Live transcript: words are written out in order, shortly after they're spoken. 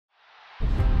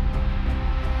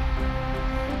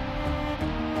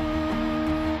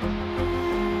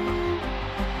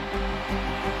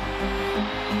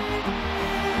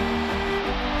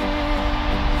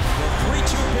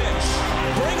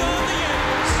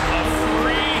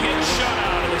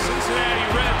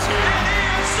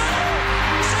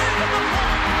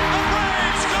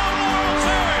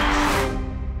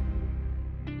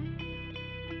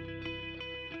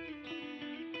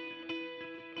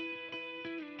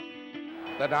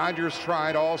The Dodgers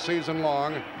tried all season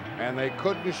long, and they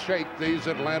couldn't shake these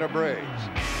Atlanta Braves.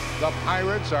 The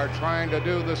Pirates are trying to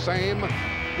do the same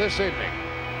this evening.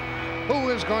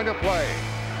 Who is going to play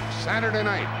Saturday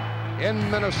night in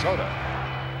Minnesota?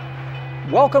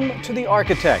 Welcome to The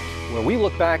Architect, where we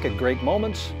look back at great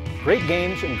moments, great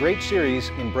games, and great series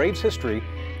in Braves history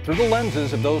through the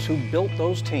lenses of those who built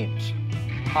those teams.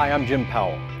 Hi, I'm Jim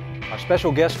Powell. Our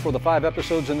special guest for the 5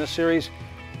 episodes in this series,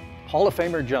 Hall of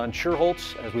Famer John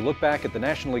Schuerholz, as we look back at the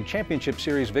National League Championship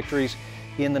Series victories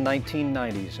in the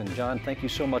 1990s. And John, thank you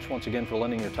so much once again for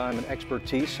lending your time and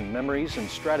expertise and memories and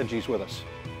strategies with us.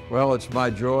 Well, it's my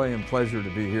joy and pleasure to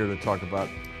be here to talk about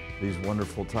these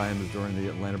wonderful times during the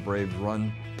Atlanta Braves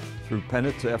run through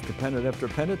pennant after pennant after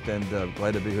pennant, and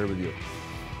glad to be here with you.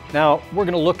 Now, we're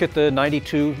going to look at the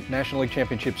 92 National League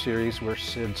Championship Series where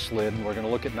Sid slid, and we're going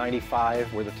to look at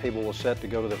 95 where the table was set to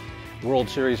go to the World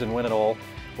Series and win it all.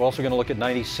 We're also going to look at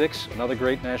 96, another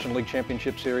great National League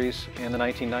Championship Series, and the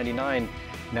 1999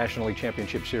 National League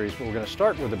Championship Series. But we're going to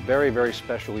start with a very, very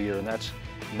special year, and that's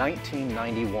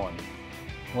 1991.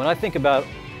 When I think about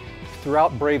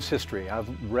throughout Braves history, I've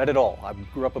read it all. I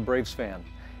grew up a Braves fan,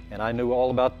 and I knew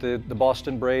all about the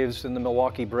Boston Braves and the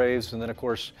Milwaukee Braves, and then, of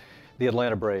course, the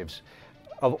Atlanta Braves.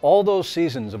 Of all those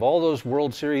seasons, of all those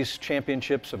World Series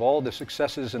championships, of all the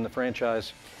successes in the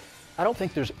franchise, I don't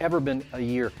think there's ever been a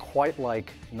year quite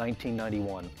like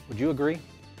 1991. Would you agree?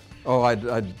 Oh, I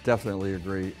definitely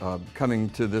agree. Coming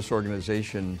to this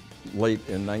organization late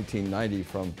in 1990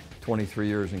 from 23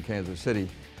 years in Kansas City,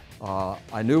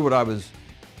 I knew what I was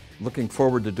looking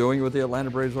forward to doing with the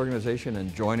Atlanta Braves organization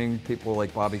and joining people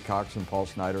like Bobby Cox and Paul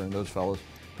Snyder and those fellows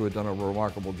who had done a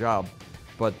remarkable job.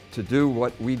 But to do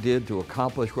what we did, to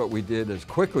accomplish what we did as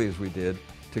quickly as we did,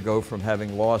 to go from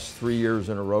having lost 3 years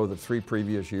in a row, the 3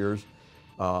 previous years,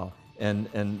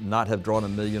 and not have drawn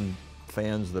 1 million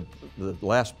fans the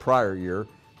last prior year,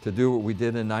 to do what we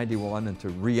did in 91 and to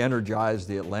re-energize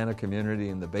the Atlanta community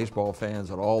and the baseball fans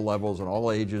at all levels and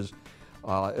all ages.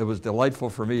 It was delightful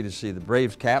for me to see the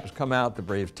Braves caps come out, the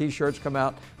Braves t-shirts come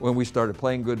out when we started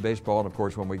playing good baseball, and of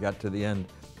course when we got to the end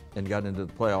and got into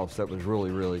the playoffs, that was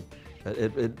really,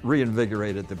 it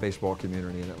reinvigorated the baseball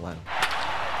community in Atlanta.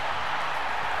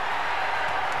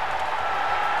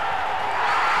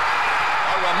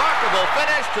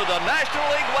 Finish to the National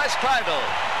League West title.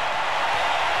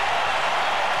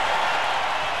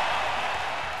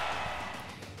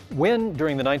 When,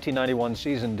 during the 1991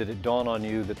 season, did it dawn on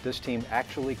you that this team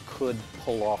actually could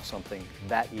pull off something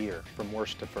that year from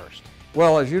worst to first?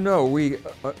 Well, as you know, we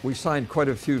signed quite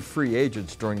a few free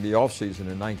agents during the offseason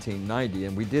in 1990,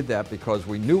 and we did that because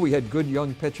we knew we had good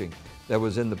young pitching that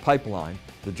was in the pipeline,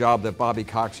 the job that Bobby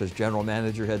Cox as general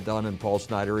manager had done, and Paul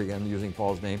Snyder, again using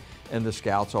Paul's name, and the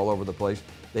scouts all over the place.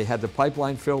 They had the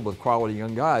pipeline filled with quality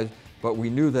young guys, but we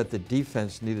knew that the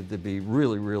defense needed to be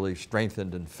really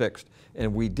strengthened and fixed.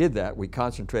 And we did that. We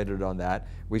concentrated on that.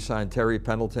 We signed Terry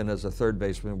Pendleton as a third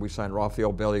baseman. We signed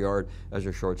Rafael Belliard as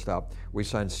a shortstop. We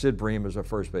signed Sid Bream as a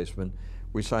first baseman.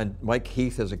 We signed Mike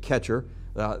Heath as a catcher.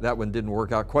 That one didn't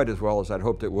work out quite as well as I'd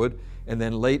hoped it would. And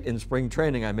then late in spring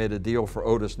training, I made a deal for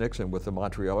Otis Nixon with the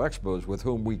Montreal Expos, with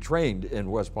whom we trained in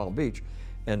West Palm Beach,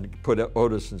 and put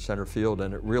Otis in center field,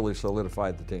 and it really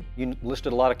solidified the team. You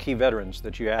listed a lot of key veterans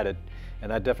that you added,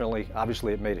 and that definitely,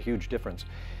 obviously, it made a huge difference.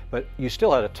 But you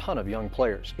still had a ton of young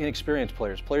players, inexperienced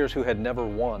players, players who had never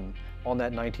won on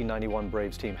that 1991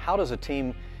 Braves team. How does a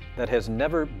team that has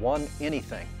never won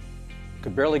anything,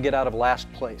 could barely get out of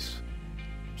last place,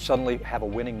 suddenly have a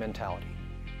winning mentality?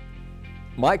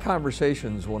 My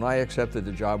conversations when I accepted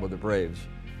the job with the Braves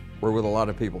were with a lot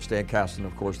of people. Stan Kasten,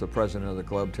 of course, the president of the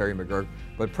club, Terry McGurk,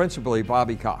 but principally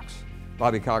Bobby Cox.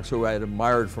 Bobby Cox, who I had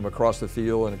admired from across the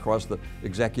field and across the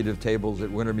executive tables at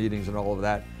winter meetings and all of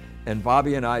that. And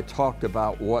Bobby and I talked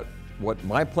about what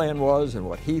my plan was and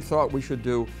what he thought we should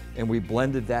do, and we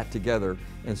blended that together.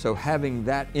 And so having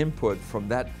that input from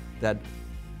that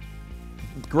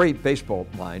great baseball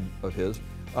mind of his,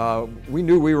 we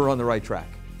knew we were on the right track.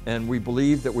 And we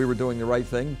believed that we were doing the right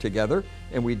thing together,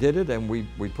 and we did it, and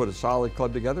we put a solid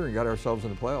club together and got ourselves in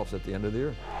the playoffs at the end of the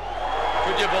year.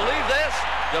 Could you believe this?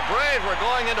 The Braves were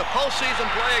going into postseason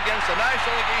play against the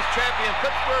National League East champion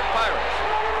Pittsburgh Pirates.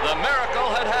 The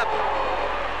miracle had happened.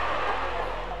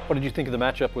 What did you think of the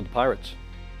matchup with the Pirates?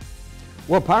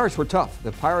 Well, Pirates were tough.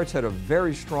 The Pirates had a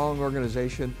very strong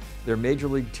organization. Their major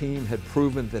league team had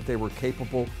proven that they were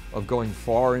capable of going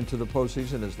far into the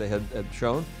postseason, as they had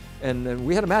shown. And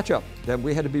we had a matchup that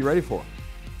we had to be ready for.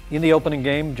 In the opening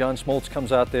game, John Smoltz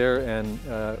comes out there, and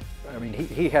I mean,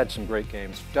 he had some great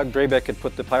games. Doug Drabek had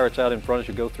put the Pirates out in front as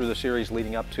you go through the series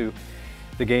leading up to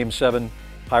the Game 7.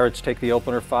 Pirates take the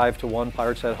opener 5-1.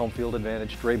 Pirates had home field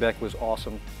advantage. Drabek was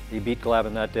awesome. He beat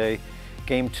Glavin that day.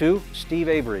 Game 2, Steve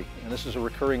Avery, and this is a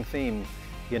recurring theme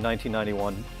in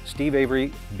 1991. Steve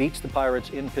Avery beats the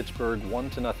Pirates in Pittsburgh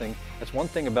 1-0. That's one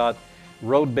thing about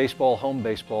road baseball, home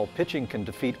baseball. Pitching can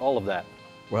defeat all of that.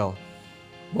 Well,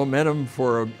 momentum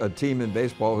for a team in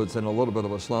baseball who's in a little bit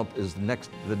of a slump is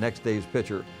the next day's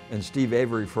pitcher. And Steve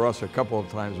Avery, for us, a couple of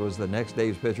times was the next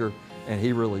day's pitcher, and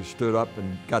he really stood up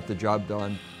and got the job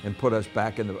done and put us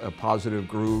back in a positive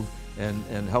groove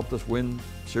and helped us win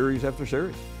series after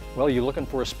series. Well, you're looking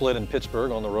for a split in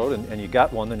Pittsburgh on the road, and you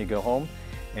got one, then you go home.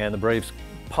 And the Braves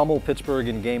pummel Pittsburgh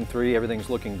in Game 3. Everything's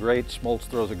looking great. Smoltz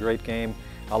throws a great game.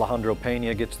 Alejandro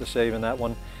Pena gets the save in that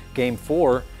one. Game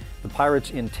 4, the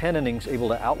Pirates in 10 innings able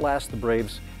to outlast the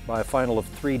Braves by a final of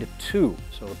 3-2. So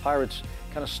the Pirates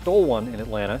kind of stole one in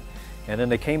Atlanta. And then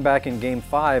they came back in Game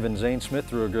 5, and Zane Smith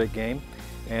threw a great game.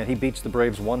 And he beats the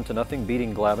Braves 1-0,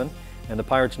 beating Glavin. And the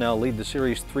Pirates now lead the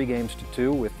series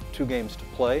 3-2 with 2 games to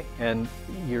play, and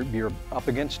you're up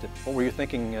against it. What were you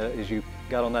thinking as you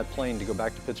got on that plane to go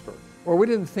back to Pittsburgh? Well, we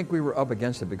didn't think we were up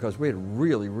against it because we had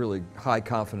really, really high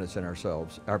confidence in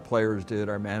ourselves. Our players did,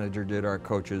 our manager did, our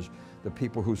coaches, the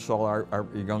people who saw our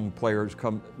young players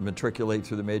come matriculate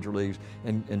through the major leagues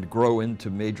and grow into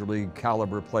major league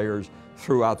caliber players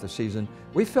throughout the season.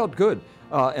 We felt good.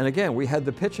 And again, we had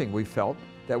the pitching we felt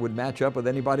that would match up with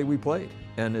anybody we played.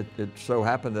 And it so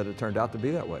happened that it turned out to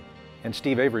be that way. And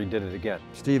Steve Avery did it again.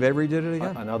 Steve Avery did it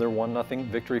again. Another 1-0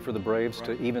 victory for the Braves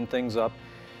to even things up.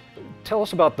 Tell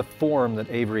us about the form that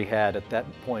Avery had at that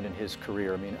point in his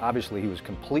career. I mean, obviously he was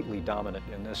completely dominant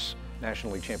in this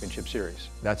National League Championship Series.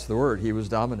 That's the word. He was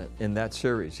dominant in that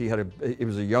series. He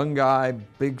was a young guy,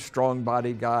 big,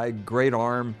 strong-bodied guy, great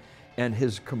arm, and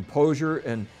his composure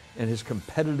and his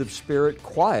competitive spirit,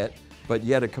 quiet, but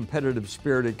yet a competitive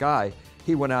spirited guy.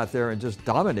 He went out there and just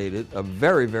dominated a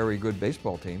very, very good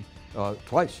baseball team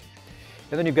twice.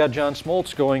 And then you've got John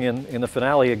Smoltz going in the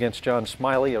finale against John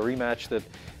Smiley, a rematch that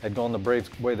had gone the Braves'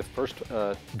 way the first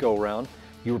go-around.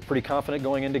 You were pretty confident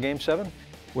going into Game 7?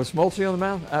 Was Smoltz on the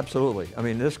mound? Absolutely. I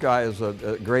mean, this guy is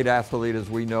a great athlete, as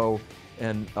we know,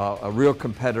 and a real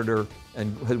competitor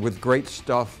and with great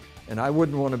stuff. And I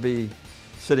wouldn't want to be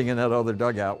sitting in that other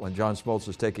dugout when John Smoltz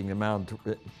is taking the mound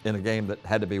in a game that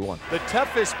had to be won. The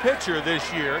toughest pitcher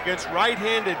this year against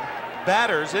right-handed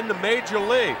batters in the major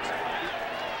leagues.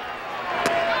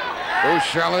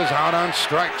 Buechele is out on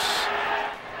strikes.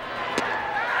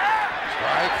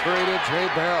 Strike 3 to Jay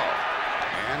Bell.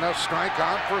 And a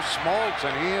strikeout for Smoltz,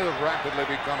 and he is rapidly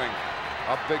becoming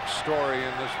a big story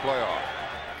in this playoff.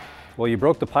 Well, you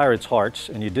broke the Pirates' hearts,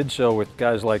 and you did so with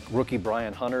guys like rookie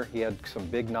Brian Hunter. He had some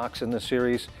big knocks in this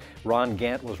series. Ron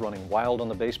Gant was running wild on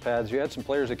the base paths. You had some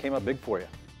players that came up big for you.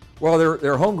 Well,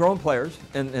 they're homegrown players,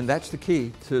 and that's the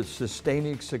key to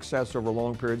sustaining success over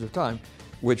long periods of time,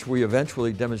 which we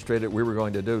eventually demonstrated we were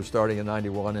going to do starting in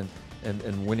 '91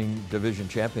 and winning division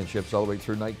championships all the way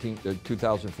through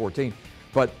 2014.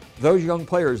 But those young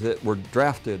players that were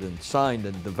drafted and signed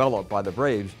and developed by the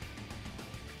Braves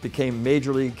became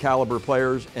major league caliber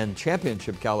players and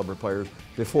championship caliber players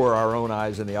before our own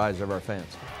eyes and the eyes of our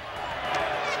fans.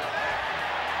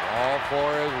 All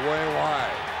 4 is way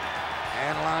wide.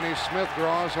 And Lonnie Smith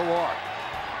draws a walk.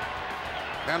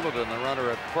 Pendleton, the runner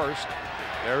at first.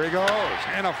 There he goes.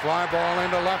 And a fly ball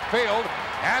into left field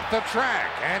at the track.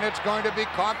 And it's going to be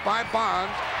caught by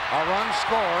Bonds. A run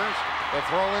scores. The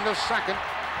throw into second.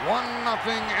 1-0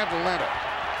 Atlanta.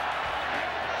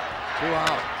 2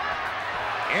 out.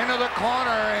 Into the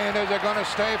corner, and is it going to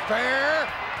stay fair?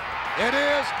 It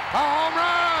is a home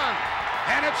run,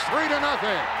 and it's 3-0.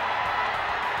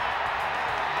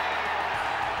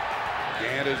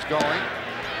 Gant is going.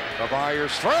 The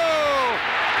Byers throw.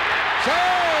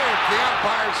 Saved. The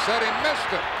umpire said he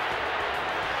missed it.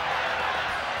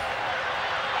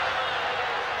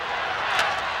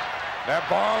 That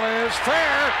ball is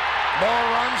fair. More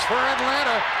runs for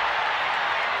Atlanta.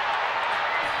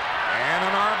 And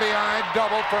an RBI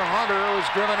double for Hunter, who's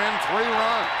driven in 3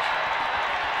 runs.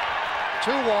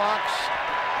 2 walks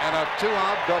and a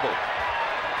 2-out double.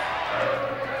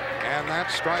 And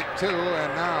that's strike 2,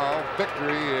 and now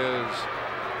victory is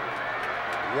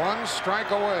 1 strike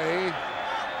away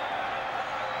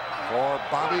for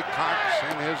Bobby Cox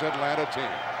and his Atlanta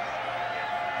team.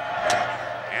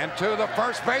 And to the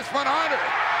first baseman, Hunter.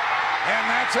 And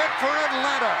that's it for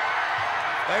Atlanta.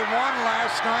 They won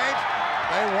last night.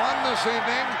 They won this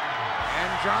evening,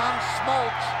 and John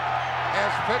Smoltz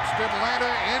has pitched Atlanta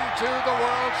into the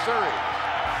World Series.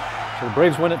 So the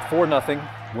Braves win it 4-0,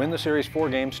 win the series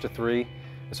 4-3.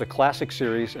 It's a classic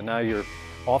series, and now you're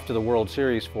off to the World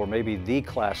Series for maybe the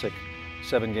classic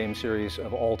 7-game series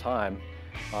of all time.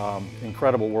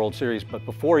 Incredible World Series. But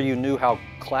before you knew how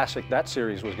classic that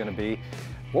series was going to be,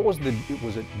 what was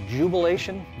it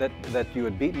jubilation that you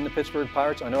had beaten the Pittsburgh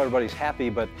Pirates? I know everybody's happy,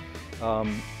 but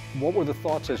what were the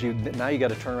thoughts as now you got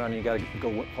to turn around and you got to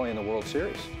go play in the World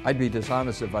Series? I'd be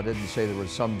dishonest if I didn't say there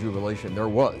was some jubilation. There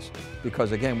was,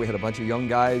 because again, we had a bunch of young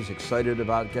guys excited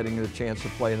about getting the chance to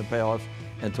play in the playoffs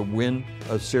and to win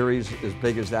a series as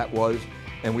big as that was.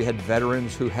 And we had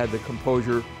veterans who had the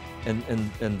composure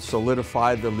and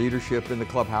solidified the leadership in the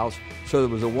clubhouse. So it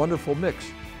was a wonderful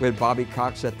mix. We had Bobby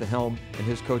Cox at the helm and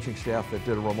his coaching staff that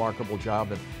did a remarkable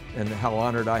job, and how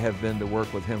honored I have been to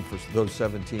work with him for those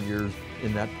 17 years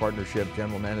in that partnership,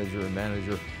 general manager and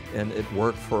manager, and it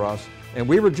worked for us. And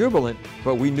we were jubilant,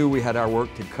 but we knew we had our work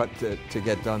to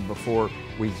get done before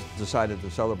we decided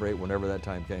to celebrate whenever that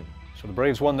time came. So the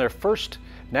Braves won their first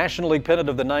National League pennant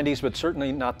of the 90s, but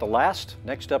certainly not the last.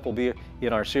 Next up will be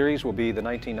in our series will be the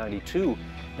 1992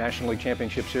 National League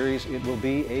Championship Series. It will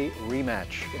be a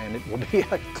rematch, and it will be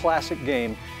a classic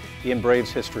game in Braves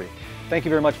history. Thank you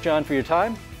very much, John, for your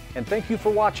time, and thank you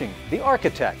for watching The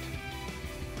Architect.